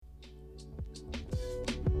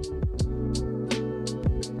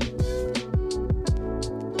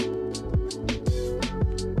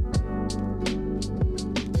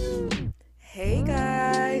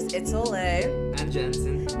It's Olay. And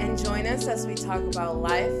Jensen. And join us as we talk about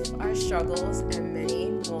life, our struggles, and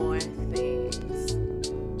many more things.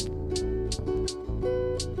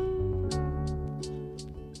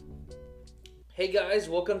 Hey guys,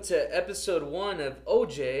 welcome to episode 1 of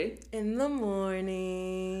OJ. In the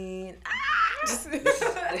morning.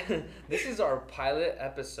 This is our pilot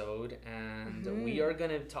episode, and we are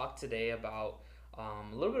going to talk today about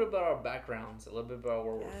a little bit about our backgrounds, a little bit about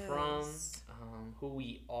where we're from, who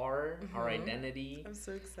we are, our identity. I'm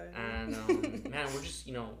so excited. And man, we're just,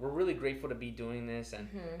 we're really grateful to be doing this, and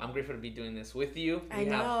I'm grateful to be doing this with you. I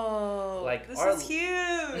know. This is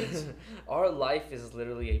huge. Our life is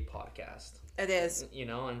literally a podcast. It is.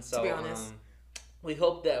 And so to be honest. We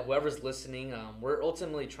hope that whoever's listening, we're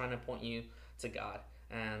ultimately trying to point you to God,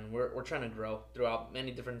 and we're trying to grow throughout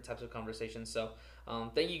many different types of conversations. So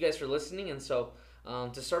thank you guys for listening. And so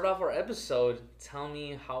to start off our episode, tell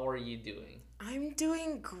me, how are you doing? I'm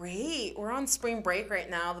doing great. We're on spring break right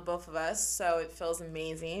now, the both of us, so it feels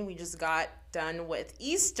amazing. We just got done with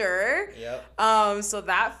Easter. Yep. So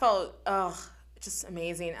that felt just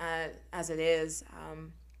amazing as it is.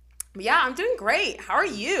 But yeah, I'm doing great. How are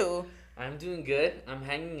you? I'm doing good. I'm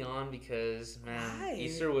hanging on because, man, Why?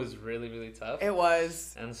 Easter was really, really tough. It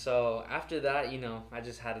was. And so after that, I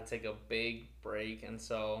just had to take a big break. And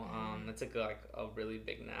so I took a really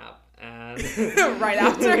big nap. And right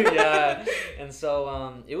after. Yeah. And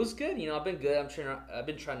so it was good. I've been good. I've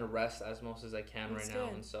been trying to rest as most as I can right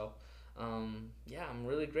now. And so I'm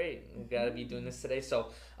really great. We got to be doing this today.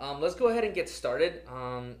 So let's go ahead and get started.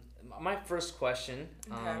 My first question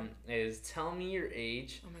is, tell me your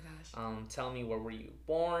age. Oh my gosh. Tell me, where were you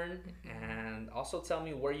born, and also tell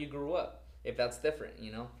me where you grew up, if that's different,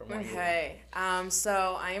 from where you were.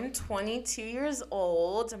 So I am 22 years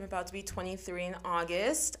old. I'm about to be 23 in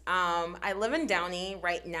August. I live in Downey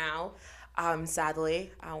right now, sadly.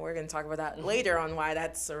 We're going to talk about that later on why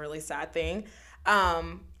that's a really sad thing.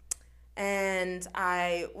 And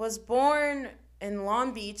I was born in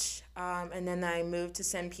Long Beach, and then I moved to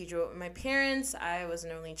San Pedro with my parents. I was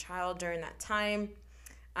an only child during that time,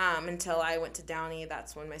 until I went to Downey.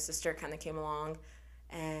 That's when my sister kind of came along.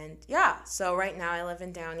 And yeah, so right now I live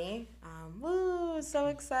in Downey. Woo, so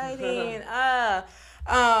exciting. I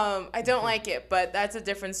don't like it, but that's a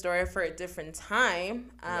different story for a different time.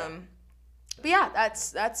 But yeah,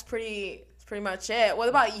 that's pretty much it. What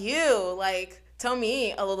about you? Tell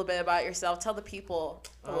me a little bit about yourself. Tell the people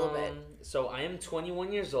a little bit. So I am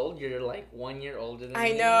 21 years old. You're 1 year older than me.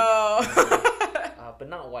 I know. But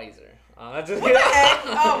not wiser. What the heck?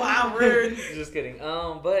 Oh, wow, rude. Just kidding.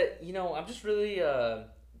 But I'm just really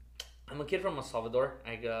I'm a kid from El Salvador.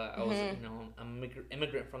 I was I'm an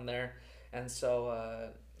immigrant from there, and so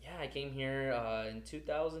I came here in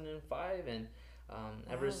 2005, and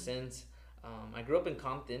ever since I grew up in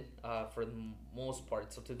Compton for the most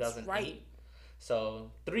part, so 2008. That's right.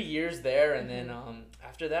 So 3 years there, and then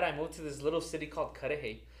after that I moved to this little city called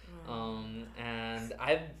Cudahy. And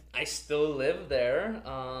I still live there.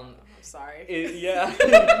 I'm sorry.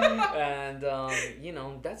 And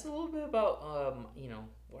that's a little bit about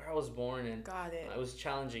where I was born, and got it. It was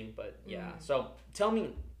challenging, but yeah. So tell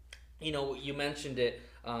me, you mentioned it.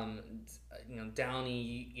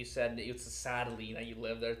 Downey. You said it's sadly that you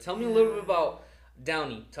live there. Tell me a little bit about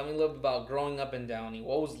Downey. Tell me a little bit about growing up in Downey.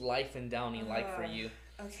 What was life in Downey like for you?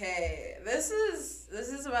 Okay, this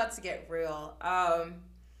is about to get real.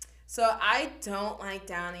 So I don't like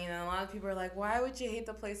Downey, and a lot of people are like, "Why would you hate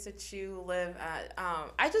the place that you live at?"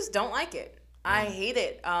 I just don't like it. I hate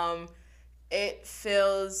it. It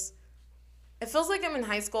feels like I'm in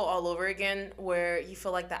high school all over again, where you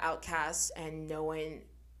feel like the outcast, and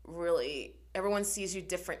everyone sees you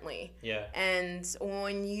differently. Yeah. And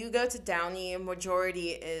when you go to Downey, a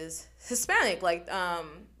majority is Hispanic, the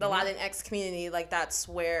Latinx community, that's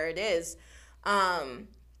where it is.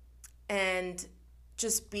 And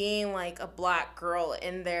just being a black girl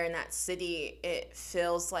in there in that city, it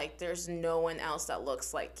feels like there's no one else that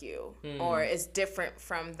looks like you or is different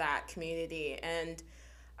from that community. And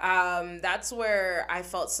that's where I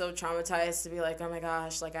felt so traumatized to be like, oh my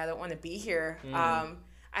gosh, I don't want to be here.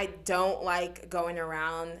 I don't like going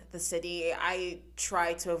around the city. I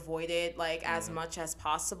try to avoid it as much as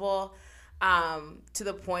possible, to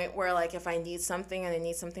the point where if I need something and I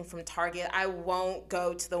need something from Target, I won't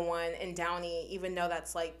go to the one in Downey, even though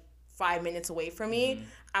that's 5 minutes away from me.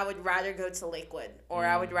 I would rather go to Lakewood, or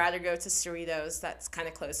I would rather go to Cerritos. That's kind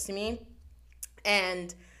of close to me.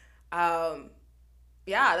 And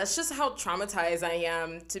that's just how traumatized I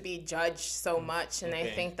am to be judged so much. And I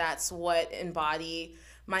think that's what embodied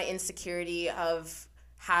my insecurity of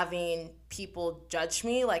having people judge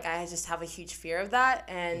me. Like, I just have a huge fear of that.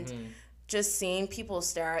 And just seeing people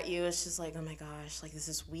stare at you, it's just like, oh my gosh, like, this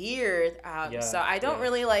is weird. So I don't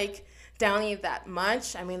really like Downey that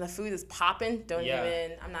much. I mean, the food is popping.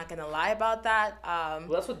 I'm not gonna lie about that. Well,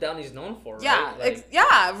 that's what Downey's known for, right?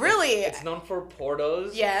 Yeah, like, really. It's known for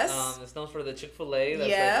Portos. Yes. It's known for the Chick-fil-A that's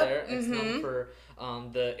right there. It's known for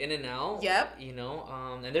the In-N-Out. Yep. You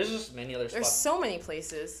know, and there's just many other spots. There's so many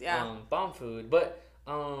places. Yeah. Bomb food, but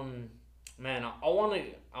man, I wanna,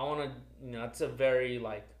 you know, it's a very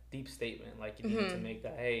like deep statement. Like, you need to make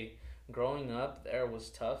that. Hey, growing up there was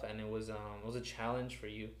tough, and it was a challenge for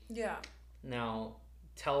you. Yeah. Now,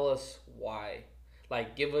 tell us why.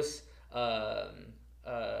 Like, give us how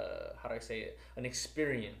do I say it? An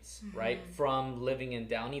experience, right, from living in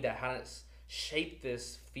Downey that has shaped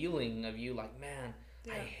this feeling of you. Like, man,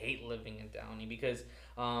 I hate living in Downey, because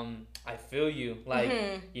I feel you. Like,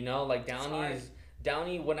 you know, like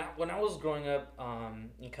Downey, when I was growing up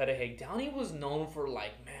in Cudahy, Downey was known for,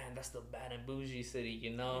 like, man, that's the bad and bougie city,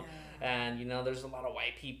 you know? Yeah. And, you know, there's a lot of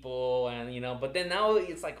white people, and, you know, but then now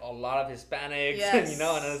it's, like, a lot of Hispanics, you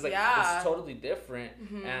know? And it's, like, it's totally different.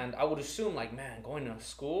 And I would assume, like, man, going to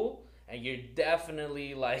school, and you're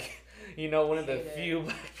definitely, like, you know, one of the few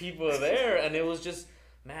black people there. And it was just,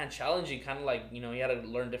 man, challenging, kind of like, you know, you had to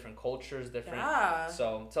learn different cultures,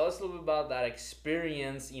 So tell us a little bit about that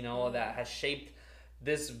experience, you know, that has shaped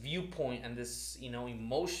this viewpoint and this, you know,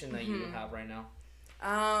 emotion that you have right now.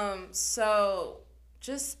 So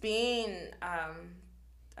just being,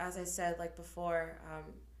 as I said, like before,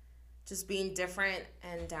 just being different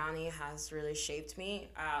in Downey has really shaped me.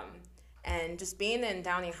 And just being in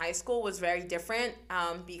Downey High School was very different,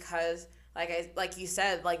 because like you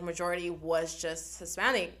said, like, majority was just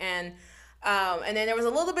Hispanic, and then there was a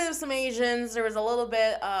little bit of some Asians. There was a little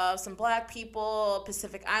bit of some black people,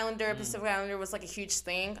 Pacific Islander. Pacific Islander was, like, a huge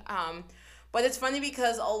thing. But it's funny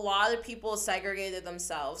because a lot of people segregated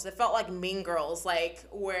themselves. It felt like Mean Girls, like,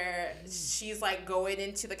 where she's, like, going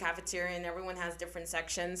into the cafeteria and everyone has different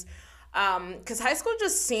sections. Because high school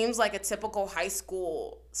just seems like a typical high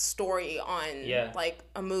school story on, like,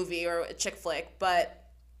 a movie or a chick flick. But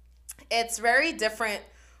it's very different,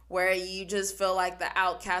 where you just feel like the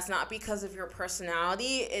outcast, not because of your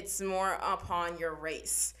personality, it's more upon your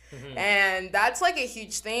race. And that's, like, a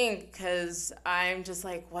huge thing, because I'm just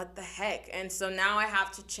like, what the heck? And so now I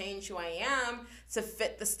have to change who I am to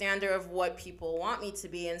fit the standard of what people want me to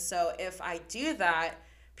be. And so if I do that,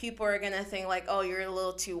 people are going to think, like, oh, you're a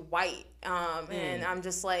little too white. And I'm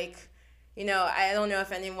just like, you know, I don't know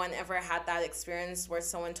if anyone ever had that experience where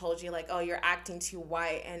someone told you, like, oh, you're acting too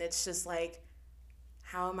white. And it's just like,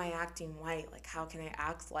 how am I acting white? Like, how can I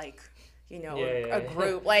act like, you know, a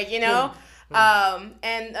group? Like, you know?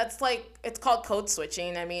 And that's, like, it's called code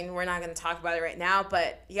switching. I mean, we're not going to talk about it right now,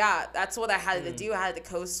 but yeah, that's what I had to do. I had to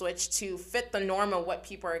code switch to fit the norm of what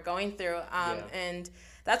people are going through. And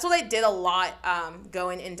that's what I did a lot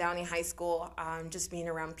going in Downey High School, just being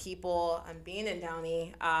around people and being in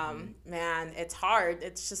Downey. Man, it's hard.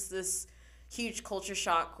 It's just this huge culture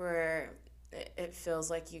shock where it feels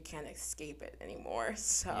like you can't escape it anymore.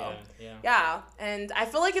 So yeah, and I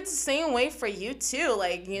feel like it's the same way for you too.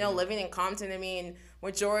 Like, you know, living in Compton, I mean,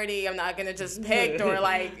 majority, I'm not gonna just pick or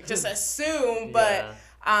like just assume, but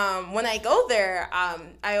when I go there,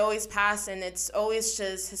 I always pass, and it's always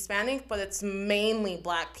just Hispanic, but it's mainly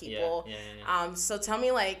black people. So tell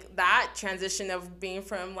me, like, that transition of being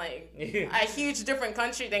from, like, a huge different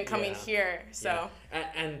country than coming here. So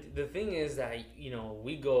and the thing is that, you know,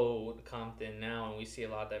 we go to Compton now and we see a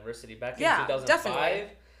lot of diversity. Back in 2005, definitely.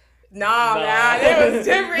 Nah, man, it was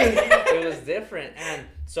different. It was different. And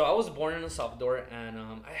so I was born in El Salvador, and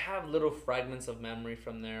I have little fragments of memory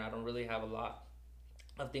from there. I don't really have a lot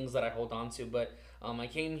of things that I hold on to, but I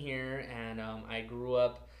came here, and I grew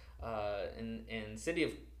up in city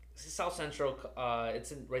of South Central.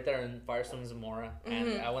 It's right there in Firestone, Zamora,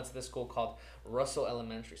 and I went to this school called Russell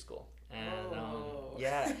Elementary School.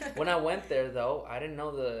 And when I went there, though, I didn't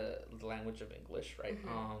know the language of English, right?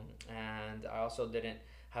 And I also didn't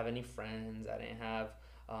have any friends. I didn't have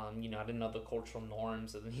you know, I didn't know the cultural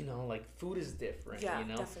norms of, you know, like, food is different. Yeah, you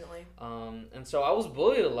know? Definitely. And so I was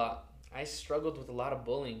bullied a lot. I struggled with a lot of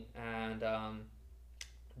bullying, and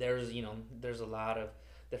there's a lot of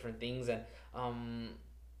different things, and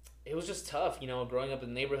it was just tough, you know, growing up in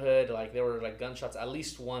the neighborhood. Like, there were, like, gunshots at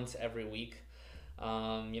least once every week.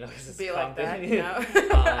 Because it's Be like Compton. that, you know.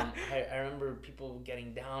 I remember people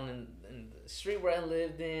getting down in the street where I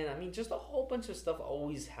lived in. I mean, just a whole bunch of stuff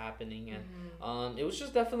always happening, and it was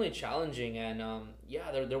just definitely challenging. And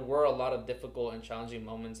yeah, there were a lot of difficult and challenging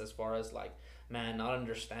moments as far as like, man, not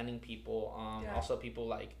understanding people. Yeah. Also people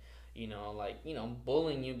like,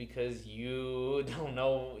 bullying you because you don't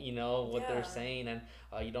know, what they're Yeah. saying, and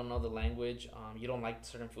you don't know the language. You don't like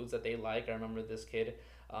certain foods that they like. I remember this kid,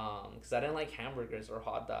 because I didn't like hamburgers or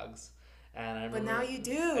hot dogs, and I remember. But now you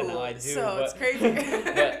do. And now I do. So but, it's crazy.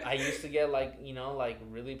 but I used to get like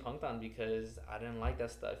really punked on because I didn't like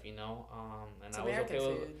that stuff, and It's I was American okay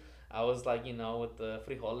with. food. I was like, with the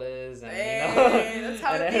frijoles and Hey, that's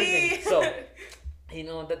how and it everything. be. So,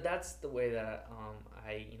 that's the way that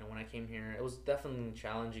I when I came here, it was definitely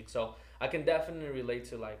challenging. So I can definitely relate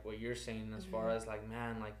to like what you're saying as far as like,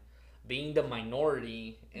 man, like being the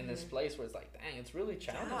minority in this place where it's like, dang, it's really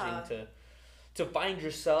challenging to find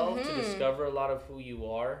yourself, to discover a lot of who you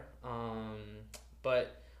are.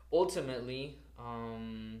 But ultimately,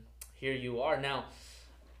 here you are now.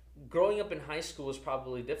 Growing up in high school was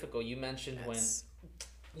probably difficult. You mentioned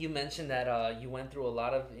that you went through a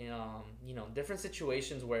lot of different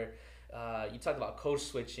situations where you talked about code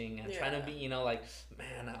switching and trying to be like,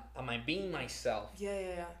 man, am I being myself?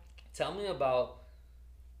 Yeah. Tell me about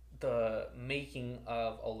the making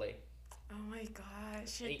of Olay. Oh my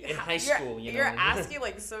gosh. In high school, You're asking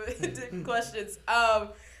like so many questions.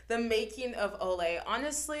 The making of Olay.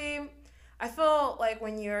 Honestly, I feel like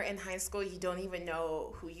when you're in high school, you don't even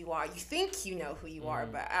know who you are. You think you know who you are,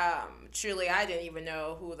 but truly, I didn't even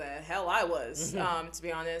know who the hell I was, to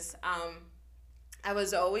be honest. I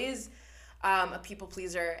was always a people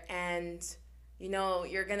pleaser, and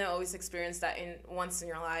you're gonna always experience that once in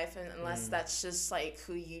your life, and unless that's just like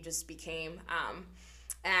who you just became.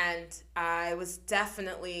 And I was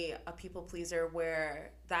definitely a people pleaser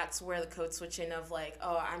where that's where the code switching of like,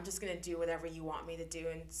 oh, I'm just going to do whatever you want me to do.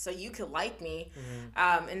 And so you could like me.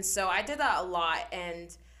 And so I did that a lot.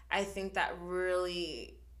 And I think that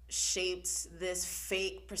really shaped this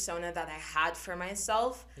fake persona that I had for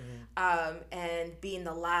myself. And being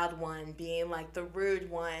the loud one, being like the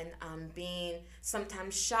rude one, being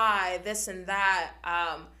sometimes shy, this and that.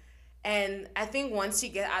 And I think once you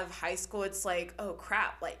get out of high school, it's like, oh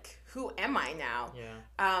crap, like who am I now?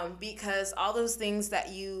 Yeah. Because all those things that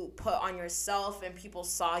you put on yourself and people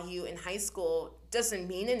saw you in high school doesn't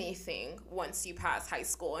mean anything once you pass high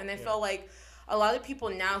school. And I feel like a lot of people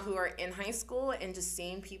now who are in high school and just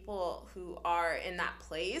seeing people who are in that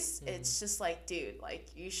place, it's just like, dude, like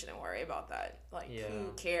you shouldn't worry about that. Like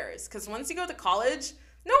who cares? Because once you go to college,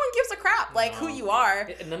 no one gives a crap like who you are.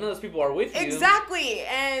 None of those people are with you. Exactly.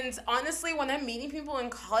 And honestly, when I'm meeting people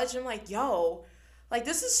in college, I'm like, yo, like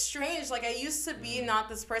this is strange. Like I used to be not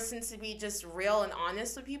this person to be just real and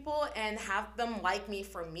honest with people and have them like me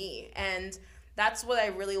for me. And that's what I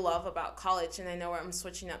really love about college. And I know I'm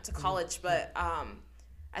switching up to college, but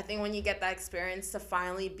I think when you get that experience to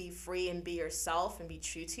finally be free and be yourself and be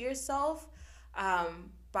true to yourself,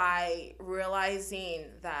 by realizing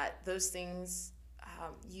that those things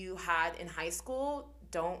you had in high school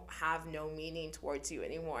don't have no meaning towards you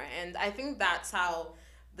anymore. And I think that's how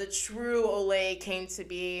the true Olay came to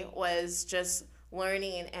be, was just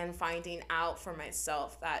learning and finding out for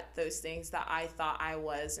myself that those things that I thought I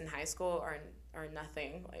was in high school are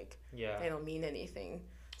nothing. Like they don't mean anything.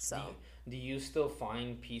 So do you still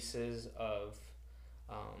find pieces of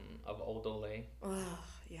old Olay?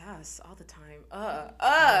 Yes, all the time.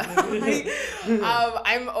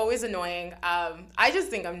 I'm always annoying. I just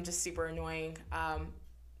think I'm just super annoying.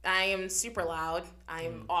 I am super loud.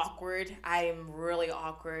 I'm awkward. I am really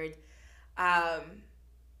awkward. I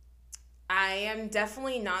am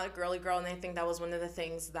definitely not a girly girl, and I think that was one of the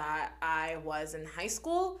things that I was in high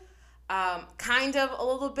school. Kind of a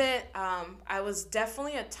little bit. I was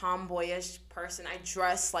definitely a tomboyish person. I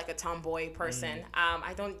dress like a tomboy person.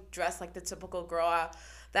 I don't dress like the typical girl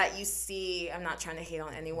that you see. I'm not trying to hate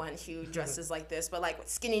on anyone who dresses like this, but like with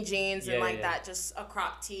skinny jeans and that, just a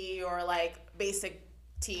crop tee or like basic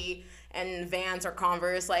tee and Vans or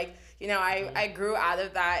Converse. Like, I grew out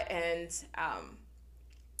of that, and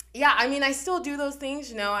I mean, I still do those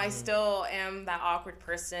things, I still am that awkward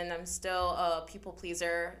person. I'm still a people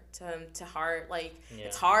pleaser to heart. Like,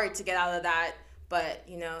 it's hard to get out of that, but,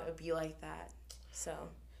 it'd be like that. So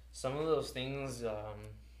some of those things,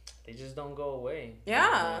 they just don't go away.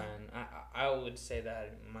 Yeah. And I would say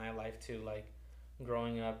that in my life, too, like,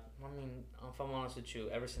 growing up, I mean, if I'm honest with you,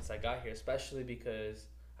 ever since I got here, especially because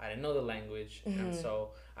I didn't know the language, and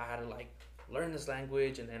so I had to, like, learn this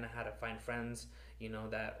language, and then I had to find friends,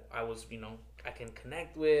 that I was, I can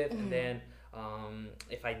connect with, and then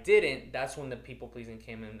if I didn't, that's when the people pleasing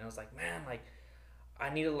came in, and I was like, man, like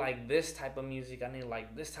I need to like this type of music, I need to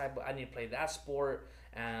like this type of, I need to play that sport,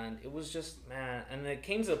 and it was just, man, and it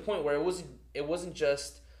came to the point where it wasn't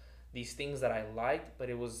just these things that I liked, but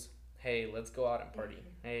it was, hey, let's go out and party.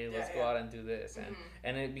 Hey, let's go out and do this.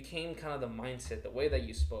 And it became kind of the mindset, the way that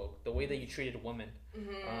you spoke, the way that you treated women,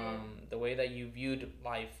 the way that you viewed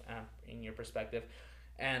life in your perspective.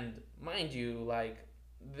 And mind you, like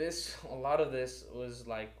a lot of this was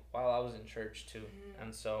like while I was in church too.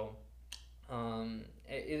 And so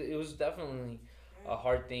it was definitely a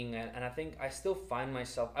hard thing. And I think I still find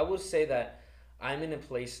myself, I would say that I'm in a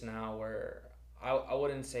place now where I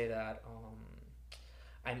wouldn't say that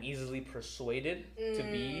I'm easily persuaded to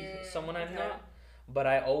be someone I'm not, but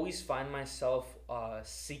I always find myself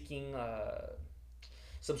seeking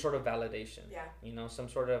some sort of validation. Yeah. Some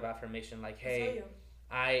sort of affirmation, like, hey,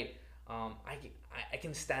 I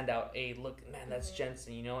can stand out. Hey, look, man, that's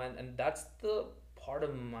Jensen. And that's the part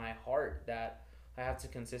of my heart that I have to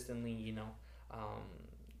consistently,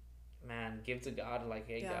 man, give to God. Like,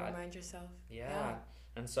 hey, God, remind yourself. Yeah.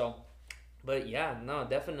 And so, but yeah, no,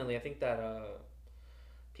 definitely, I think that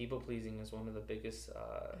people pleasing is one of the biggest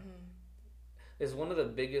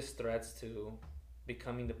threats to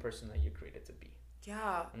becoming the person that you're created to be.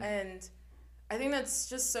 Yeah, and I think that's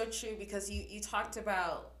just so true, because you talked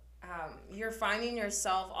about you're finding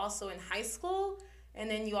yourself also in high school, and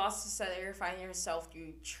then you also said that you're finding yourself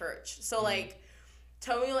through church. So like,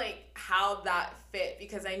 tell me like how that fit,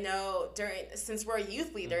 because I know since we're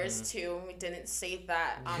youth leaders too, we didn't say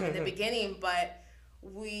that in the beginning, but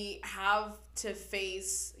we have to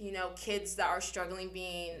face, kids that are struggling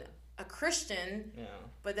being a Christian,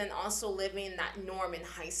 but then also living that norm in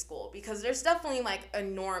high school, because there's definitely like a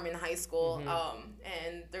norm in high school,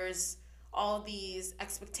 and there's all these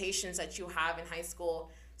expectations that you have in high school.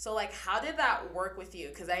 So like, how did that work with you?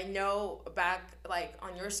 Because I know back like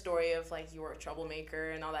on your story of like you were a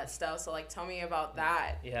troublemaker and all that stuff. So like, tell me about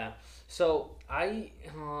that. Yeah. So I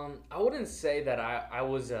wouldn't say that I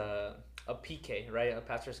was a PK, right? A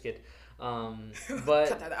pastor's kid. But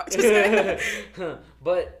cut that out.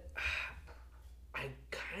 but I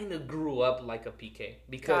kind of grew up like a PK,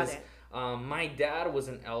 because my dad was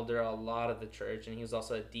an elder a lot of the church, and he was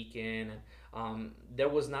also a deacon. And there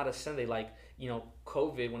was not a Sunday, like,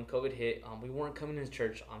 COVID, when COVID hit, we weren't coming to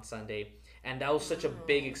church on Sunday. And that was such a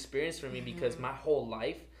big experience for me, because my whole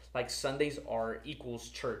life, like, Sundays are equals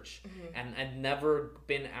church. And I'd never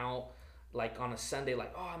been out like on a Sunday,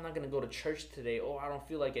 like, oh, I'm not gonna go to church today, oh, I don't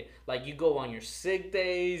feel like it. Like, you go on your sick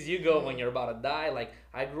days, you go when you're about to die. Like,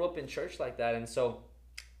 I grew up in church like that. And so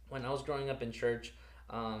when I was growing up in church,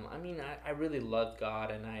 I really loved God,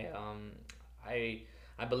 and I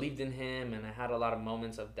believed in him, and I had a lot of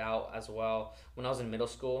moments of doubt as well. When I was in middle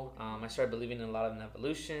school, I started believing in a lot of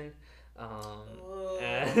evolution. I'm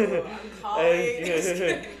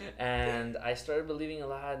calling. And I started believing a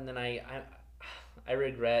lot, and then I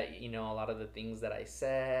regret, a lot of the things that I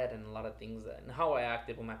said, and a lot of things and how I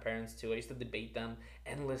acted with my parents too. I used to debate them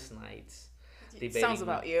endless nights. Debating. Sounds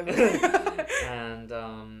about you. And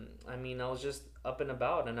I was just up and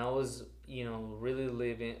about, and I was, really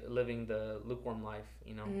living the lukewarm life.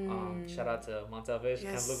 Shout out to Montel Fish,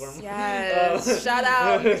 yes, Camp Lukewarm. Yes, shout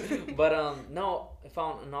out. But no,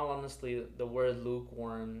 in all honesty, the word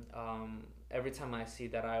lukewarm. Every time I see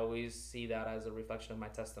that, I always see that as a reflection of my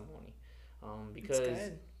testimony.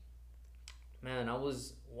 Because, man, I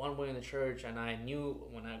was one way in the church, and I knew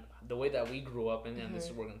the way that we grew up, and this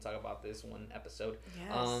is, we're going to talk about this one episode.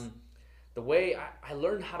 Yes. The way I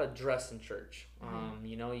learned how to dress in church.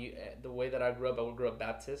 The way that I grew up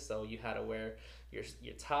Baptist, so you had to wear your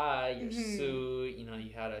tie, your suit, you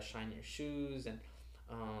had to shine your shoes, and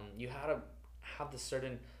you had to have this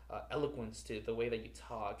certain eloquence to the way that you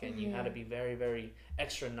talk, and you had to be very, very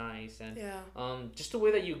extra nice, and just the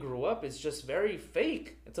way that you grew up is just very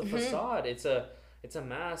fake. It's a facade. It's a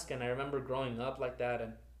mask. And I remember growing up like that,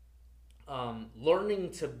 and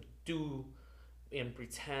learning to do and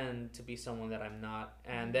pretend to be someone that I'm not.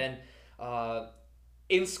 And then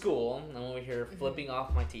in school, I'm over here flipping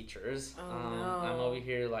off my teachers. I'm over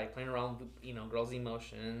here like playing around with, girls'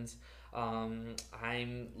 emotions. I'm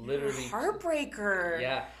literally heartbreaker.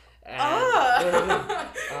 Yeah.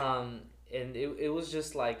 And and it was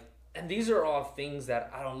just like, and these are all things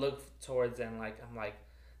that I don't look towards, and like I'm like,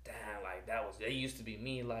 damn, like that used to be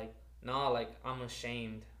me. Like, no, like I'm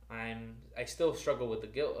ashamed. I still struggle with the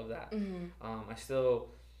guilt of that. I still,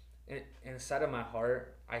 inside of my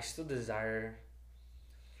heart, I still desire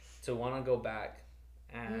to want to go back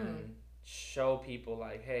and show people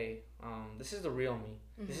like, hey, this is the real me.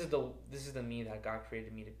 This is the me that God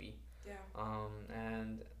created me to be. Yeah.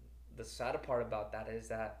 And the sad part about that is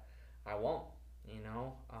that I won't.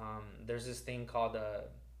 There's this thing called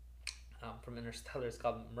from Interstellar. It's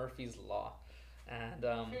called Murphy's Law, and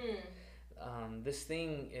this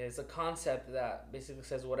thing is a concept that basically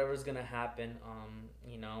says whatever's gonna happen,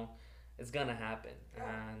 it's gonna happen. Yeah.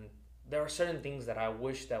 And there are certain things that I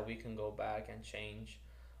wish that we can go back and change,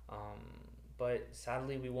 but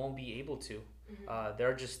sadly we won't be able to. There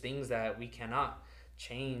are just things that we cannot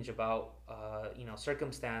change about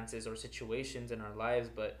circumstances or situations in our lives,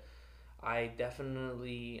 but I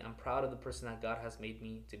definitely am proud of the person that God has made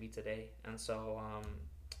me to be today. And so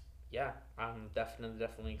yeah, I'm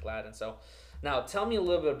definitely glad. And so now tell me a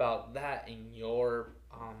little bit about that in your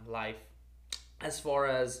life, as far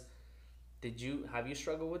as have you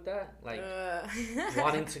struggled with that, like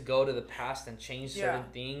wanting to go to the past and change certain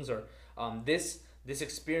things, or this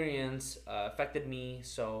experience affected me,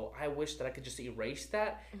 so I wish that I could just erase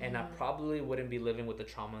that, and I probably wouldn't be living with the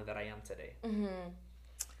trauma that I am today.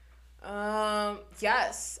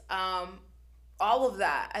 Yes. All of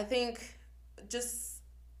that. I think just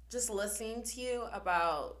listening to you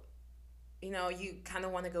about, you kind of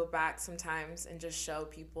want to go back sometimes and just show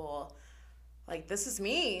people, like, this is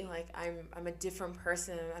me. Like, I'm a different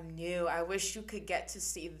person. I'm new. I wish you could get to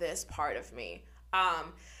see this part of me.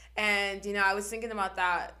 And, I was thinking about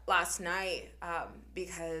that last night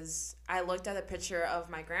because I looked at a picture of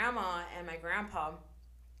my grandma and my grandpa,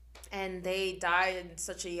 and they died in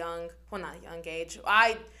such a not a young age.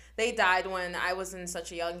 They died when I was in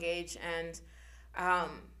such a young age, and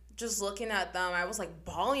just looking at them, I was like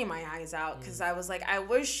bawling my eyes out because I was like, I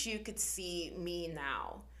wish you could see me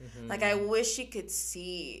now. Like, I wish you could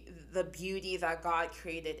see the beauty that God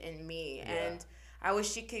created in me, and I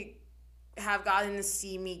wish you could have gotten to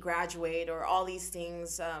see me graduate, or all these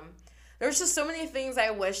things. There's just so many things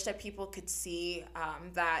I wish that people could see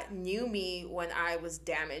that knew me when I was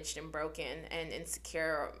damaged and broken and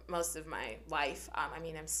insecure most of my life. I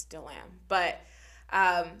mean, I still am.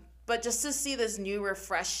 But just to see this new,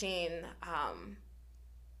 refreshing,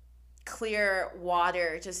 clear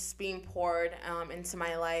water just being poured into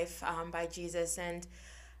my life by Jesus. And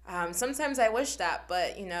sometimes I wish that,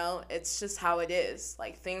 but, it's just how it is.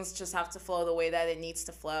 Like, things just have to flow the way that it needs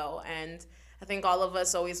to flow. And I think all of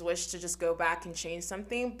us always wish to just go back and change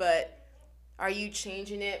something, but are you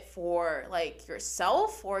changing it for, like,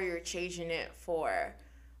 yourself, or you're changing it for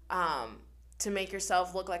to make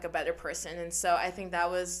yourself look like a better person? And so I think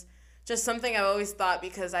that was just something I've always thought,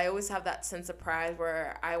 because I always have that sense of pride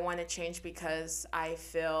where I want to change because I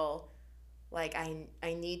feel like I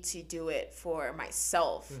need to do it for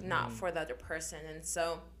myself, not for the other person. And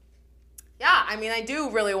so, yeah, I mean, I do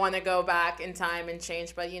really want to go back in time and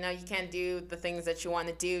change, but, you can't do the things that you want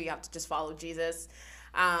to do. You have to just follow Jesus.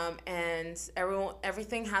 And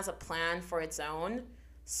everything has a plan for its own.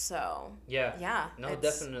 So, yeah. No,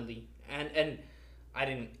 definitely. And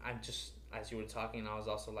I'm just, as you were talking, I was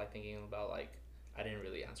also, like, thinking about, like, I didn't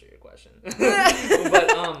really answer your question.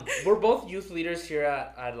 But we're both youth leaders here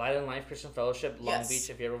at Light and Life Christian Fellowship, Long Beach,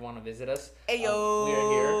 if you ever want to visit us. Ayo. We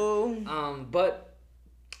are here. But,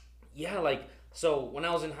 yeah, like, so when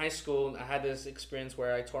I was in high school, I had this experience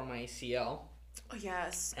where I tore my ACL. Oh,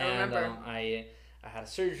 yes. I remember. I had a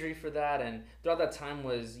surgery for that, and throughout that time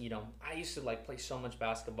was, I used to, like, play so much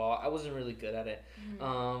basketball. I wasn't really good at it.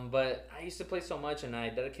 But I used to play so much, and I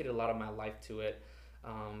dedicated a lot of my life to it.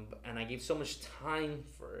 And I gave so much time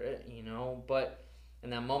for it, but in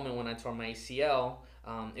that moment when I tore my ACL,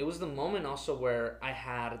 it was the moment also where I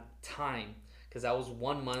had time, because I was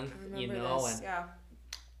 1 month, and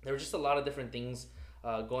there were just a lot of different things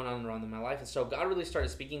going on around in my life. And so God really started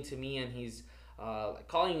speaking to me, and he's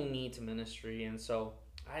calling me to ministry. And so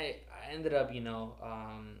I ended up,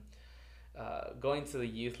 going to the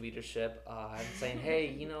youth leadership and saying,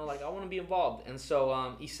 hey, like, I want to be involved. And so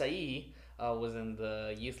Isai was in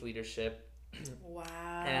the youth leadership. Wow.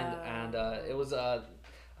 And it was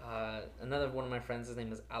another one of my friends. His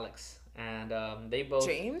name is Alex, and they both.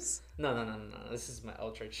 James? No. This is my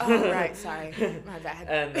old church. Oh, right. Sorry, my bad.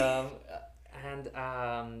 And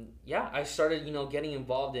I started, getting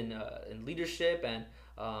involved in leadership, and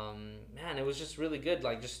man, it was just really good.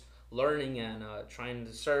 Like, just learning and trying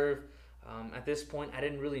to serve. At this point, I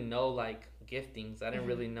didn't really know, like, giftings. I didn't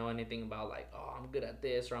really know anything about, like, oh, I'm good at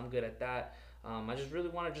this or I'm good at that. I just really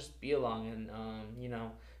want to just be along and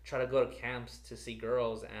try to go to camps to see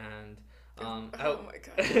girls. And oh my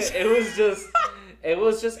gosh. it was just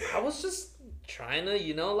I was just trying to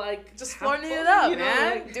like just flirting it up,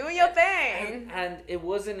 man, like, doing your thing. And it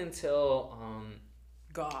wasn't until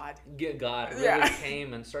God really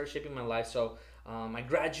came and started shaping my life. So I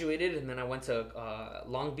graduated, and then I went to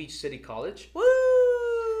Long Beach City College. Woo!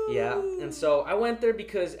 Yeah, and so I went there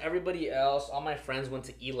because everybody else, all my friends, went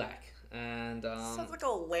to ELAC. And sounds like a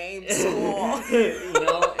lame school.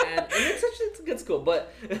 And it's a good school,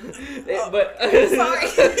 but sorry.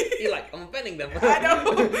 you're like, I'm offending them. I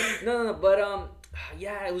know. No, but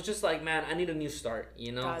yeah, it was just like, man, I need a new start,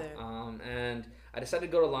 Got it. And I decided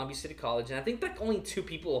to go to Long Beach City College, and I think like only 2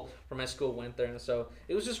 people from my school went there, and so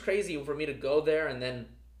it was just crazy for me to go there and then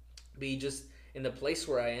be just in the place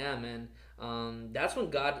where I am, and that's when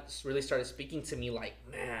God really started speaking to me, like,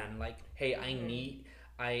 man, like, hey,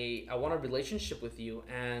 I want a relationship with you.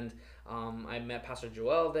 And I met Pastor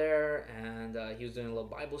Joel there, and he was doing a little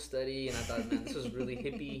Bible study, and I thought, man, this was really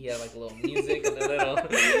hippie. He had like a little music and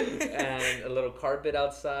a little carpet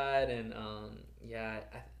outside, and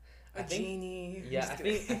I think, genie. yeah, I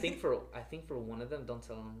think for one of them, don't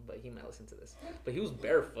tell him, but he might listen to this. But he was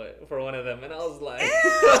barefoot for one of them, and I was like,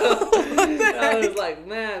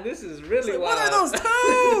 man, this is really wild. What are those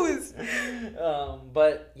toes?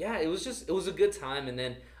 But yeah, it was a good time, and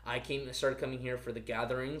then I started coming here for the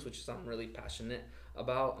gatherings, which is I'm really passionate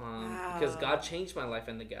about, because God changed my life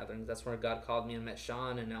in the gatherings. That's where God called me and met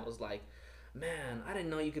Sean, and I was like, man, I didn't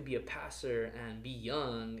know you could be a pastor and be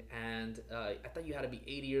young, and I thought you had to be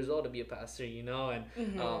 80 years old to be a pastor, and I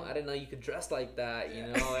didn't know you could dress like that,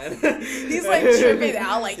 and he's like tripping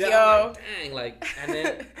out, like, yo, like, dang, like, and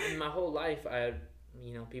then in my whole life,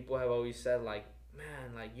 people have always said, like,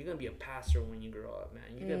 man, like, you're gonna be a pastor when you grow up, man.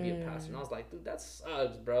 You're gonna be a pastor. And I was like, dude, that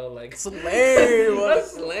sucks, bro. Like, it's lame.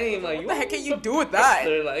 That's lame. Like, what the heck can you do with that?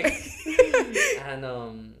 Like,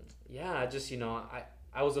 and yeah, I just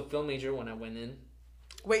I was a film major when I went in.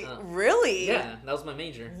 Wait, really? Yeah, that was my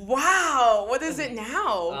major. Wow, what is it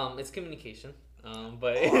now? It's communication.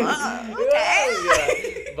 But okay.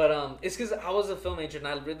 Yeah. But it's because I was a film major and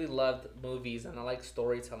I really loved movies and I like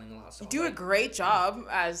storytelling a lot. So you do a great job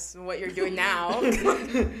as what you're doing now.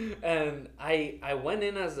 And I went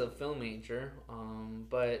in as a film major,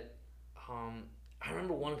 but I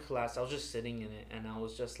remember one class I was just sitting in it and I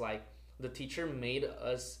was just like, the teacher made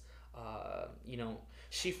us,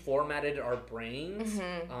 she formatted our brains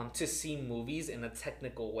to see movies in a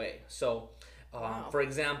technical way. So, for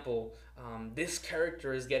example, this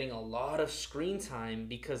character is getting a lot of screen time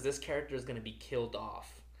because this character is going to be killed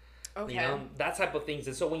off. Okay. That type of things.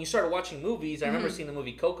 And so when you started watching movies, I remember seeing the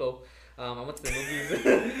movie Coco. I went to the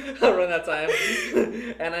movies around that time.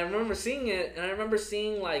 And I remember seeing it, and I remember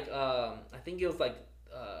seeing, like, I think it was, like,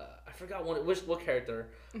 I forgot what character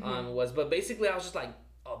it was. But basically, I was just like,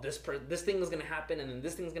 oh, this thing is going to happen, and then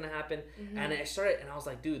this thing's going to happen. And I started, and I was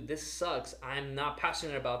like, dude, this sucks. I'm not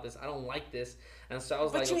passionate about this. I don't like this. And so I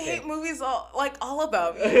was but like, you okay. hate movies all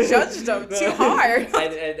about me. You judge them too hard.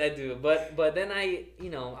 I do. But then I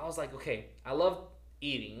was like, okay, I love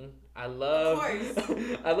eating. I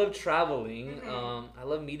love traveling. I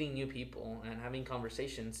love meeting new people and having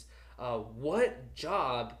conversations. What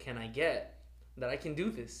job can I get that I can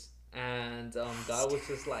do this? And God was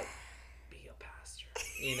just like,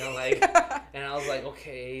 and I was like,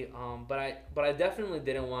 okay, but I definitely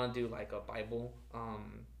didn't want to do like a Bible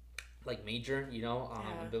like major,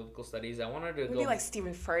 biblical studies. I wanted to go like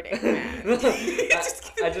Stephen Furtick, man.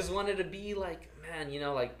 I just wanted to be like, man,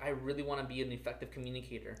 like I really want to be an effective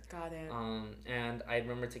communicator. Got it. And I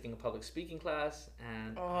remember taking a public speaking class,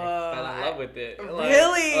 and I fell in love with it.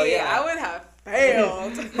 Really? Oh yeah. I would have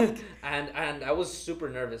failed. and I was super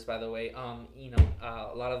nervous, by the way.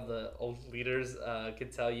 A lot of the old leaders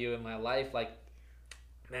could tell you in my life, like,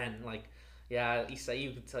 man, like, yeah,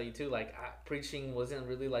 Isai could tell you too, like, preaching wasn't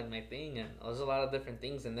really like my thing, and there's a lot of different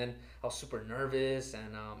things, and then I was super nervous,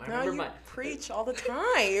 and I remember preach all the time.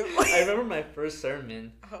 I remember my first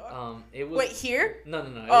sermon. It was. Wait, here? No.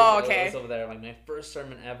 Okay. It was over there, like my first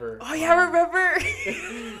sermon ever. Oh yeah, I remember.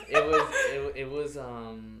 It was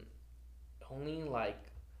only like.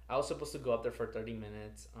 I was supposed to go up there for 30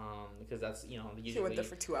 minutes, because that's usually. You went there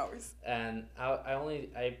for 2 hours. And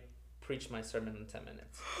I preached my sermon in 10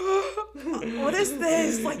 minutes. What is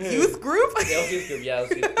this? Like youth group? Yeah, it was youth group. Yeah, it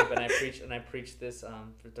was youth group, and I preached this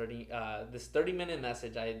for 30-minute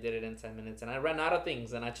message. I did it in 10 minutes, and I ran out of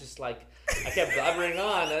things, and I just I kept blabbering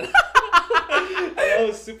on, and I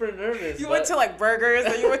was super nervous. You went to like burgers,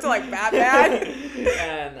 and you went to like Bad.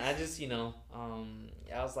 And I just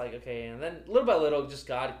I was like, okay, and then little by little, just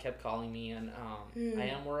God kept calling me, and I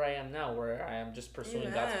am where I am now, where I am just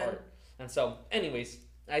pursuing God's heart. And so, anyways,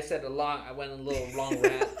 I said I went a little long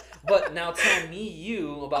rant. But now tell me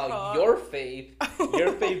you about your faith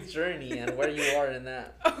journey, and where you are in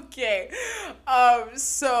that. Okay.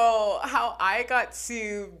 So how I got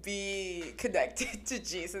to be connected to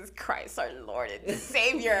Jesus Christ, our Lord and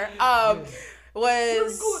Savior,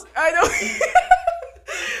 was, I know.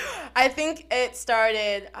 I think it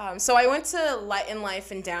started, so I went to Light in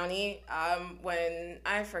Life in Downey when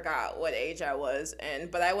I forgot what age I was,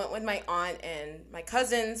 but I went with my aunt and my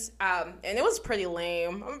cousins, and it was pretty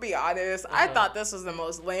lame. I'm gonna be honest. I thought this was the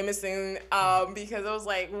most lamest thing because I was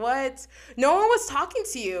like, what? No one was talking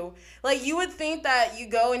to you. Like, you would think that you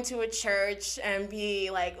go into a church and be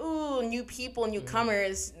like, ooh, new people,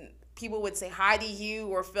 newcomers. People would say hi to you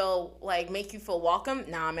or make you feel welcome.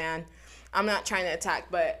 Nah, man. I'm not trying to attack,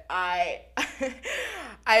 but I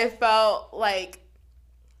felt like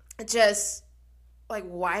just like,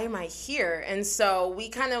 why am I here? And so we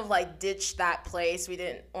kind of like ditched that place. We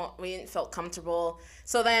didn't feel comfortable.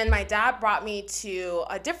 So then my dad brought me to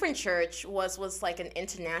a different church. Was like an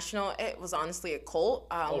international. It was honestly a cult.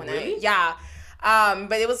 Really? Yeah.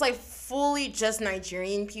 But it was like fully just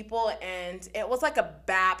Nigerian people, and it was like a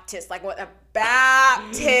Baptist, like what a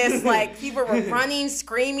Baptist, like people were running,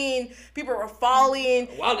 screaming, people were falling.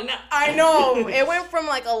 Wow, I know. It went from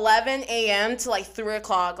like 11 a.m. to like 3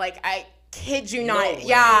 o'clock. Like, I kid you not. No way.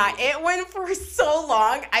 Yeah, it went for so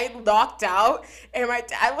long. I knocked out, and my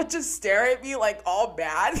dad would just stare at me like all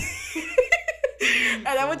bad. And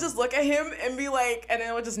I would just look at him and be like, and then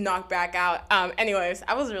I would just knock back out. Anyways,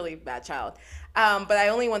 I was a really bad child. But I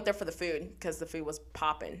only went there for the food because the food was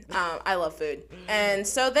popping. I love food. And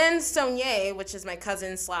so then Sonia, which is my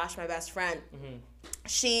cousin / my best friend,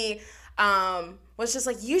 she was just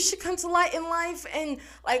like, you should come to Light in Life and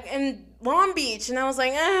like in Long Beach. And I was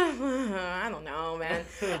like, I don't know, man.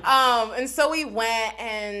 And so we went,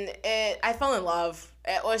 and I fell in love.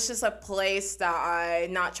 It was just a place that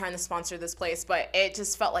I'm not trying to sponsor this place, but it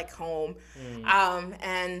just felt like home.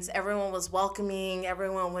 And everyone was welcoming.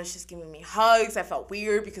 Everyone was just giving me hugs. I felt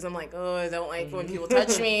weird because I'm like, oh, I don't like when people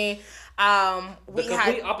touch me. The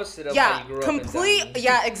complete opposite of how you grew up.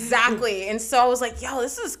 Yeah, exactly. And so I was like, yo,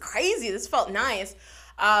 this is crazy. This felt nice.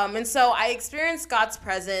 And so I experienced God's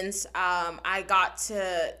presence. I got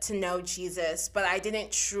to know Jesus, but I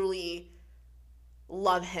didn't truly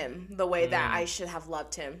love him the way that I should have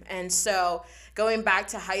loved him. And so going back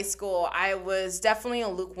to high school, I was definitely a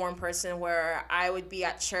lukewarm person where I would be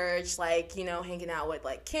at church, like, you know, hanging out with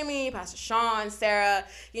like Kimmy, Pastor Sean, Sarah,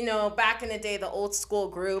 you know, back in the day, the old school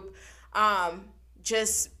group,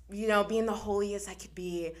 just, you know, being the holiest I could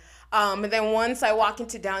be. And then once I walk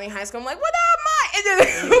into Downey High School, I'm like, what up, Ma? And then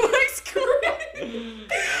I'm like, screaming.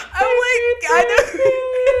 I'm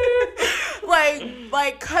like,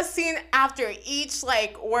 like cussing after each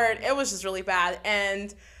like word. It was just really bad,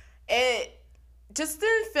 and it just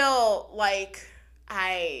didn't feel like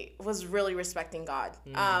I was really respecting God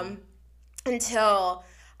until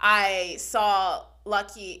I saw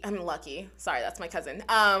Lucky. Sorry, that's my cousin.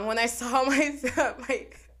 When I saw when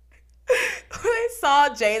I saw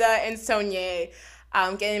Jada and Sonia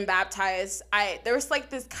getting baptized, there was like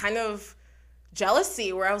this kind of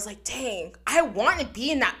jealousy where I was like, dang, I want to be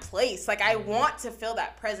in that place. Like, I want to feel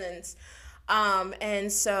that presence. And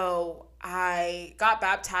so I got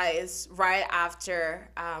baptized right after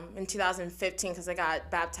in 2015 because I got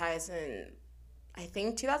baptized in, I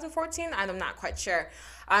think, 2014. I'm not quite sure.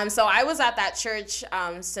 So I was at that church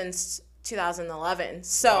since 2011.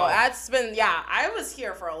 So that's been, I was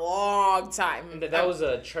here for a long time. And that was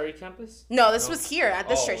a Cherry campus? No, this was here at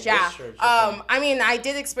this church, This church, okay. I mean, I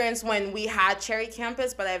did experience when we had Cherry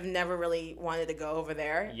campus, but I've never really wanted to go over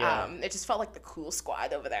there. Yeah. It just felt like the cool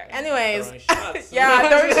squad over there. Anyways. Throwing shots.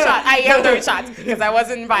 Throwing shots. I am throwing shots because I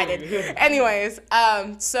wasn't invited. Anyways,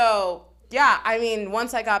 so yeah, I mean,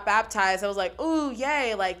 once I got baptized, I was like, ooh,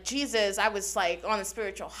 yay, like Jesus. I was like on a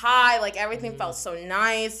spiritual high, like everything felt so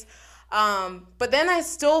nice. But then I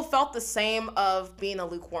still felt the same of being a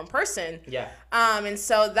lukewarm person. Yeah. And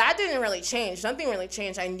so that didn't really change. Nothing really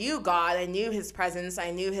changed. I knew God. I knew his presence.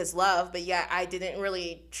 I knew his love. But yet I didn't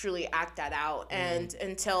really truly act that out. And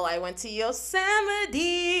until I went to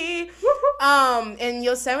Yosemite. And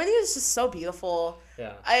Yosemite is just so beautiful.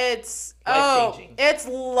 Yeah. It's life-changing. It's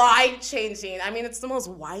life-changing. I mean, it's the most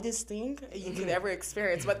widest thing you could ever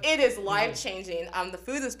experience. But it is life-changing. The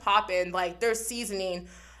food is popping. Like, there's seasoning.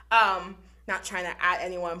 Not trying to add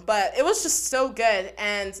anyone, but it was just so good.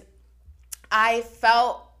 And I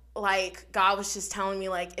felt like God was just telling me,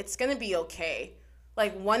 like, it's going to be okay.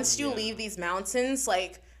 Like, once you leave these mountains,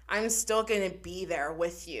 like, I'm still going to be there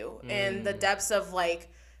with you in the depths of, like,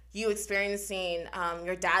 you experiencing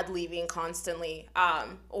your dad leaving constantly,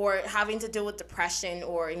 or having to deal with depression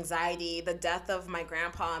or anxiety, the death of my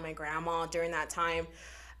grandpa and my grandma during that time.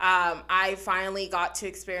 I finally got to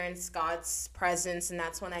experience God's presence, and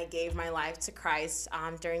that's when I gave my life to Christ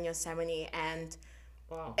during Yosemite. And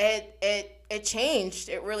wow. It changed.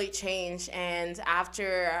 It really changed. And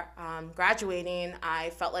after graduating, I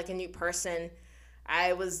felt like a new person.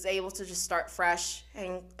 I was able to just start fresh,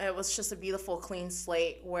 and it was just a beautiful, clean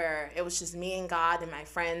slate where it was just me and God and my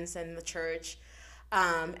friends and the church.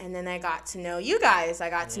 And then I got to know you guys. I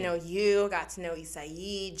got to know you, got to know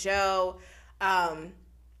Isai, Joe,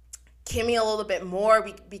 Kimmy a little bit more.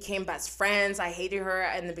 We became best friends. I hated her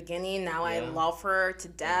in the beginning. Now I love her to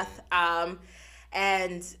death.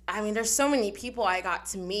 And I mean, there's so many people I got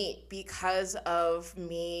to meet because of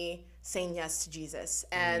me saying yes to Jesus.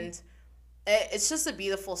 And it's just a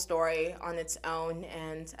beautiful story on its own.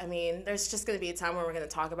 And I mean, there's just going to be a time where we're going to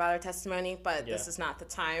talk about our testimony, but this is not the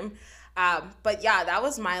time. But yeah, that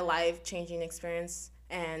was my life-changing experience.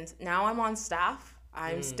 And now I'm on staff.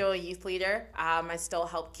 I'm still a youth leader. I still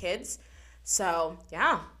help kids. So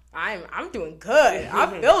yeah, I'm doing good.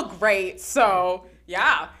 I feel great. So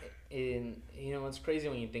yeah. And you know, it's crazy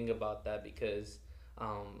when you think about that, because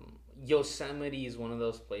Yosemite is one of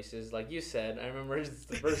those places, like you said. I remember it's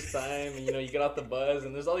the first time, and you know, you get off the bus,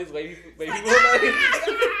 and there's all these baby people,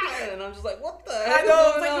 and I'm just like, what the heck? I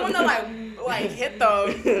know, it's like you want to like hit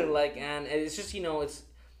them. Like, and it's just, you know, it's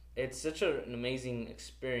such an amazing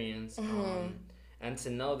experience, and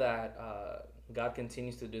to know that God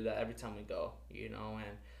continues to do that every time we go, you know,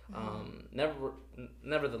 and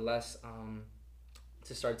nevertheless,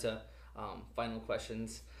 to start to final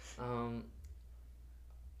questions.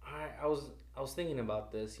 I was thinking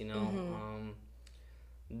about this, you know.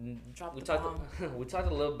 We talked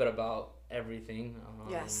a little bit about everything.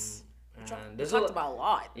 Yes. And we talked about a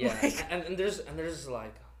lot. Yeah. and there's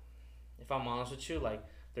like, if I'm honest with you, like,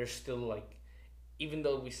 there's still like, even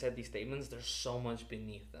though we said these statements, there's so much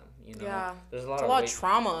beneath them, you know. Yeah. There's a lot of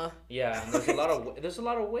trauma. Yeah, and there's a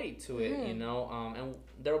lot of weight to it, you know. And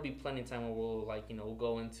there will be plenty of time where we'll, like, you know, we'll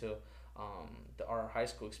go into our high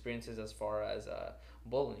school experiences, as far as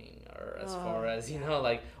bullying, or as far as, you know,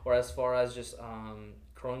 like, or as far as just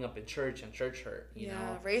growing up in church and church hurt, you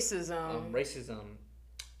know, racism,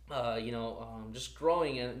 you know, just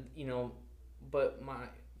growing, and, you know, but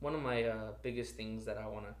one of my biggest things that I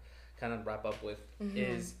want to kind of wrap up with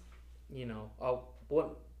is, you know,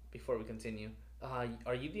 before we continue,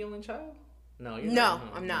 are you the only child? No, you're not.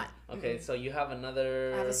 I'm not. Okay, so you have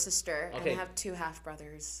another... I have a sister, and I have 2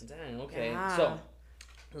 half-brothers. Dang, okay. Yeah. So,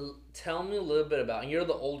 tell me a little bit about... And you're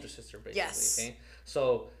the older sister, basically, yes. Okay?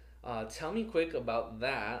 So, tell me quick about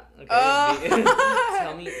that, okay?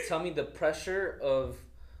 Tell me the pressure of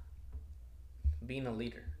being a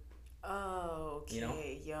leader. Oh,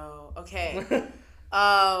 okay, you know? Okay.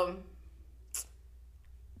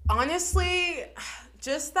 Honestly,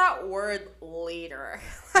 just that word leader,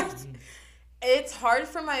 it's hard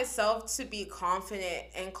for myself to be confident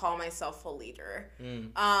and call myself a leader.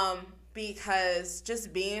 Because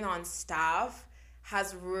just being on staff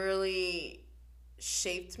has really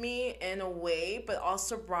shaped me in a way, but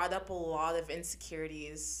also brought up a lot of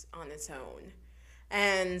insecurities on its own.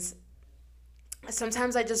 And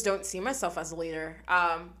sometimes I just don't see myself as a leader.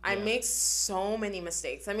 I make so many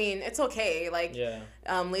mistakes. I mean, it's okay. Like,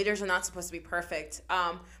 leaders are not supposed to be perfect.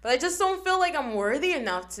 But I just don't feel like I'm worthy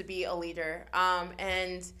enough to be a leader.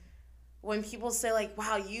 And when people say, like,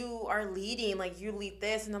 wow, you are leading, like, you lead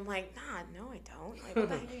this, and I'm like, nah, no, I don't. Like, what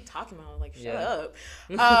the heck are you talking about? Like, shut up.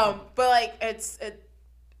 But, like,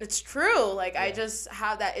 it's true. Like, I just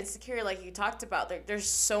have that insecurity, like you talked about. Like, there's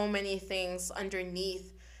so many things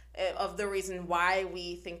underneath of the reason why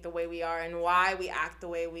we think the way we are and why we act the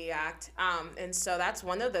way we act. And so that's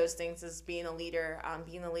one of those things, is being a leader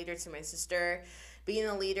to my sister, being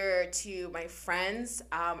a leader to my friends.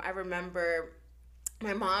 I remember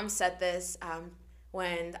my mom said this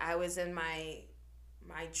when I was in my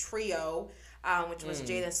trio, which was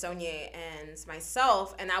Jada, Sonia, and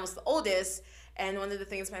myself, and I was the oldest. And one of the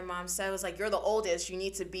things my mom said was, like, you're the oldest, you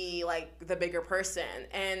need to be, like, the bigger person.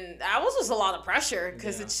 And that was just a lot of pressure,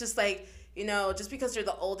 because it's just, like, you know, just because you're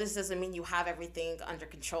the oldest doesn't mean you have everything under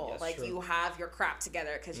control. That's like, true. You have your crap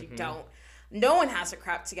together, because you don't. No one has their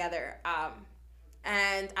crap together.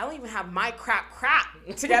 And I don't even have my crap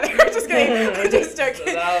together. Just kidding. I'm just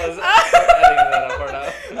joking. I'm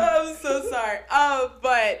so sorry.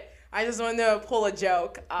 But I just wanted to pull a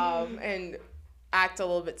joke and act a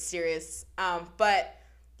little bit serious. But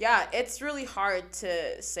yeah, it's really hard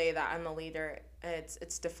to say that I'm a leader.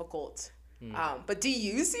 It's difficult. But do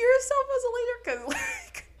you see yourself as a leader? 'Cause,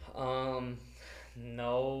 like... Um,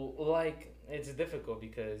 no, like it's difficult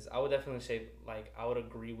because I would definitely say like I would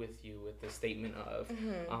agree with you with the statement of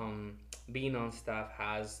being on staff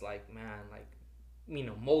has like man like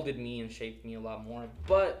molded me and shaped me a lot more.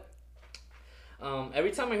 But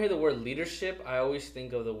every time I hear the word leadership, I always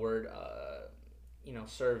think of the word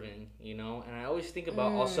serving, and I always think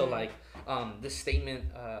about also like this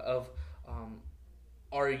statement of um,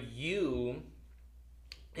 are you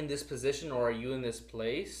in this position or are you in this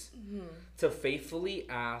place to faithfully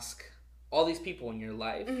ask all these people in your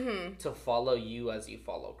life to follow you as you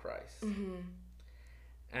follow Christ.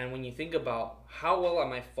 And when you think about how well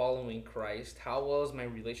am I following Christ, how well is my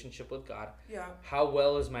relationship with God, how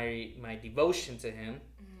well is my devotion to Him,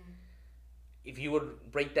 if you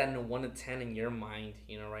would break that into 1 to 10 in your mind,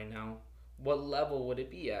 right now, what level would it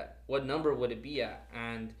be at? What number would it be at?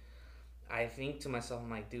 And I think to myself, I'm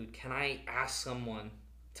like, dude, can I ask someone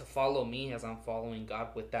to follow me as I'm following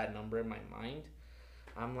God with that number in my mind?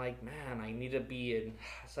 I'm like, man, I need to be in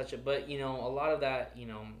such a... But, a lot of that,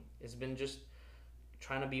 has been just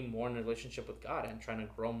trying to be more in a relationship with God and trying to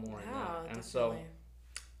grow more in that. And definitely.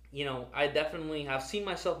 So, I definitely have seen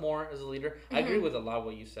myself more as a leader. I agree with a lot of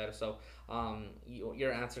what you said. So,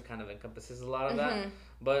 your answer kind of encompasses a lot of that.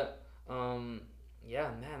 But,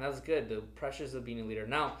 yeah, man, that was good. The pressures of being a leader.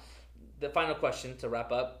 Now, the final question to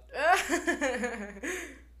wrap up.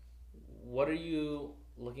 What are you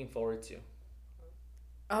looking forward to?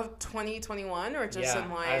 Of 2021 or just in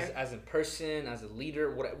life? As a person, as a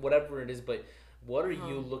leader, whatever it is, but what are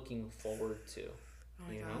you looking forward to? Oh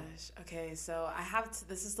my gosh. Okay, so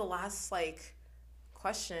this is the last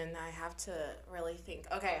question. I have to really think.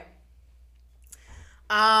 Okay.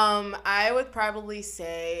 I would probably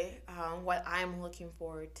say what I'm looking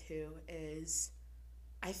forward to is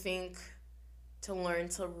I think to learn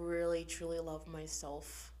to really truly love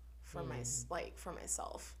myself for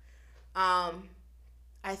myself.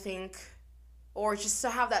 I think, or just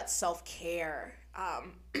to have that self-care.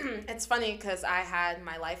 It's funny because I had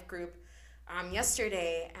my life group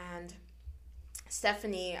yesterday, and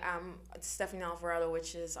Stephanie Alvarado,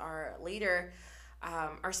 which is our leader,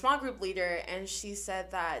 our small group leader, and she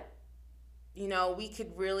said that we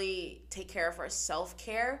could really take care of our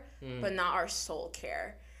self-care, but not our soul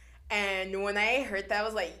care. And when I heard that, I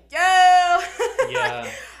was like, yo!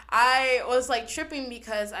 Yeah. I was tripping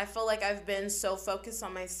because I feel like I've been so focused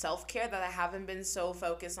on my self-care that I haven't been so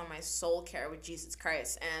focused on my soul care with Jesus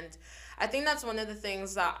Christ. And I think that's one of the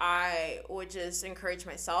things that I would just encourage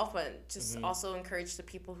myself, but just also encourage the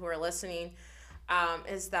people who are listening,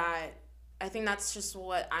 is that I think that's just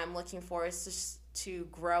what I'm looking for, is just to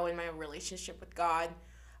grow in my relationship with God.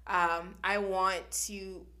 I want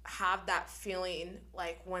to have that feeling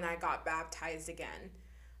like when I got baptized again.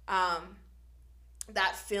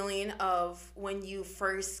 That feeling of when you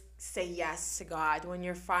first say yes to God, when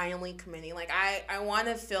you're finally committing. I want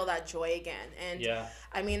to feel that joy again. And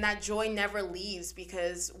I mean, that joy never leaves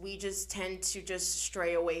because we just tend to just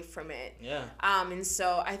stray away from it. Yeah. And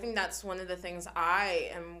so I think that's one of the things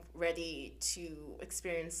I am ready to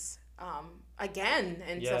experience again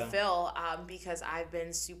and to feel, because I've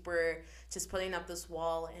been super just putting up this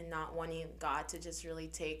wall and not wanting God to just really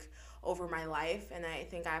take over my life. And I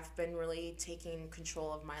think I've been really taking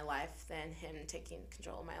control of my life than Him taking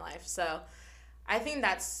control of my life. So I think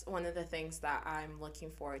that's one of the things that I'm looking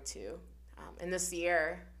forward to in this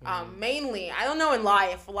year. Mainly, I don't know, in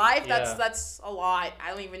life, that's a lot. I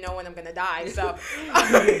don't even know when I'm gonna die. So, so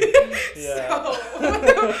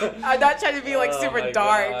I'm not trying to be super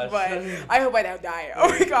dark, but I hope I don't die. Oh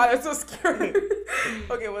my God, I'm so scared.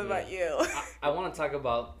 Okay, what about you? I want to talk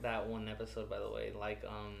about that one episode, by the way,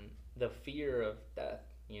 the fear of death.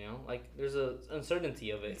 There's a uncertainty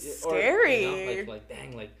of it. It's scary. Or,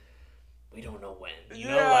 dang, we don't know when.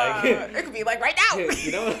 It could be right now.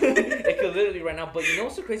 It could literally right now. But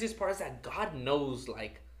what's the craziest part is that God knows,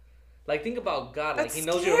 think about God. That's He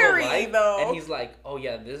knows scary, your whole life, though. And He's like, oh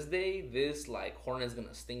yeah, this day, this hornet's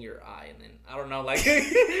gonna sting your eye, and then I don't know, a knife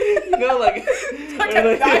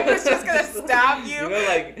is just gonna stab you.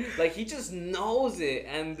 He just knows it,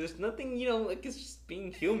 and there's nothing, it's just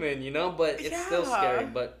being human, but it's still scary.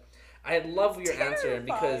 But I love your answer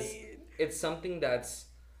because it's something that's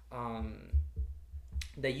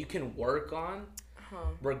that you can work on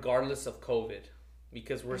regardless of COVID,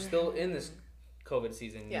 because we're still in this COVID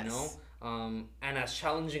season, and as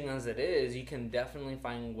challenging as it is, you can definitely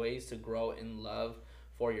find ways to grow in love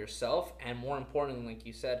for yourself, and more importantly, like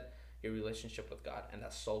you said, your relationship with God and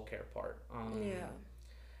that soul care part.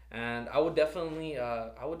 And I would definitely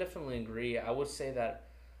agree. I would say that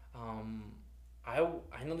I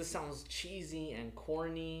know this sounds cheesy and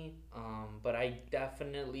corny, but I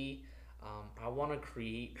definitely I want to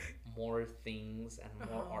create more things and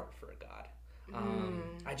more art for God.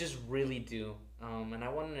 I just really do, and I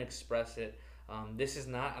want to express it. This is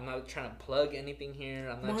not. I'm not trying to plug anything here.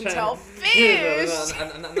 I'm not trying. Fish.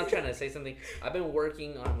 I'm not trying to say something. I've been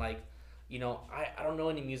working on like, I don't know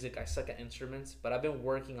any music. I suck at instruments, but I've been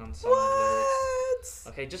working on song lyrics.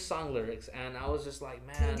 Okay, just song lyrics, and I was just like,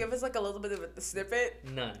 man. Can you give us like a little bit of a snippet?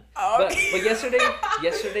 None. Oh, okay. But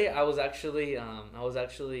yesterday I was actually I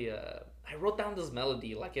wrote down this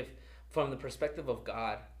melody like if from the perspective of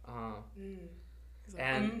God.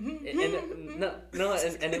 And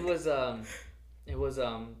it was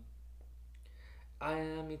I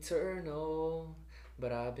am eternal,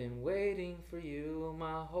 but I've been waiting for you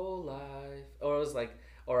my whole life. Or it was like,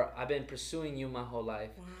 or I've been pursuing you my whole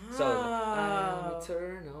life. Wow. So I am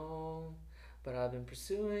eternal, but I've been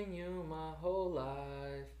pursuing you my whole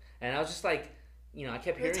life. And I was just like, I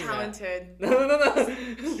kept hearing talented. that. No.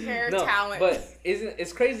 You're no, talented. But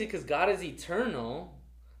it's crazy because God is eternal,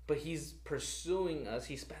 but He's pursuing us.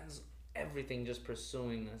 He spends everything just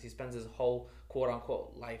pursuing us. He spends His whole quote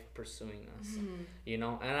unquote life pursuing us.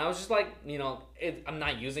 And I was just like, I'm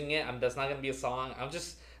not using it. That's not gonna be a song. I'm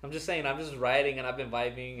just saying. I'm just writing and I've been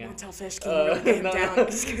vibing. And tell Fish, can you really get him down?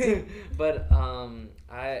 Just kidding. But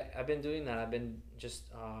I've been doing that. I've been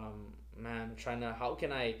just trying to. How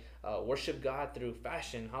can I worship God through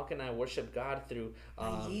fashion? How can I worship God through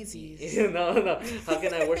Yeezys? No. How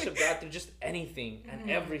can I worship God through just anything and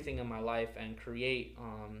everything in my life and create?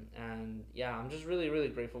 And yeah, I'm just really, really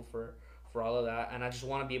grateful for all of that. And I just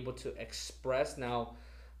want to be able to express now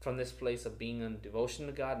from this place of being in devotion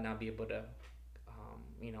to God, now be able to,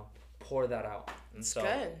 pour that out. And it's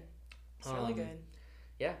good. It's really good.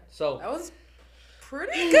 Yeah. So that was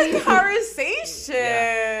pretty good conversation.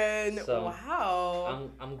 Yeah. So, wow.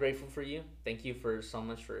 I'm grateful for you. Thank you so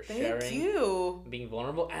much for sharing. Thank you. Being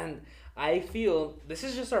vulnerable. And I feel this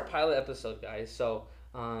is just our pilot episode, guys. So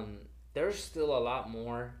there's still a lot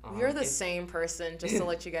more. You're the same person, just to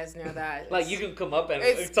let you guys know that. Like you can come up and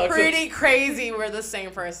it's talk pretty crazy. We're the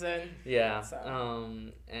same person. Yeah. So.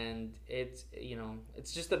 And it's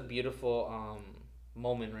it's just a beautiful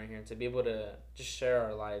moment right here to be able to just share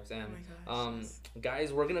our lives. And oh my gosh,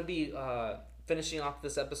 guys, we're gonna be finishing off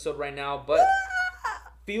this episode right now, but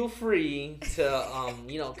feel free to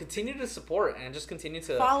continue to support and just continue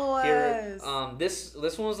to follow us.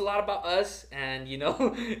 This one was a lot about us, and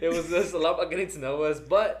it was just a lot about getting to know us.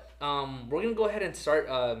 But we're gonna go ahead and start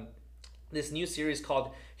this new series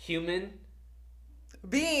called Human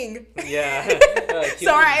Being. Yeah.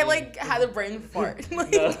 Sorry, I had a brain fart.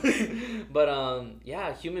 But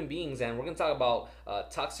human beings, and we're gonna talk about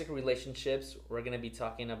toxic relationships. We're gonna be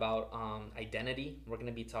talking about identity. We're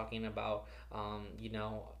gonna be talking about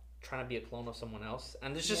trying to be a clone of someone else,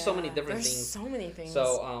 and there's just so many different things. So many things.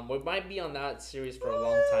 So we might be on that series for a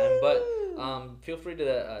long time, but feel free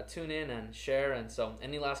to tune in and share. And so,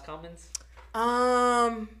 any last comments?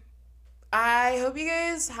 I hope you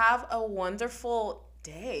guys have a wonderful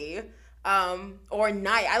day or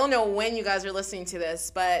night. I don't know when you guys are listening to this,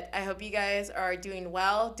 but I hope you guys are doing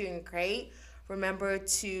well, doing great. Remember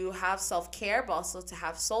to have self-care, but also to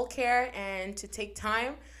have soul care, and to take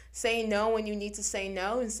time, say no when you need to say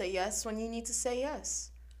no, and say yes when you need to say yes.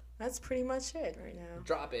 That's pretty much it right now.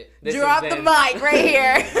 Drop it. Drop the mic right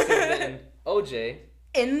here. This has been OJ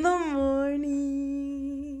in the morning.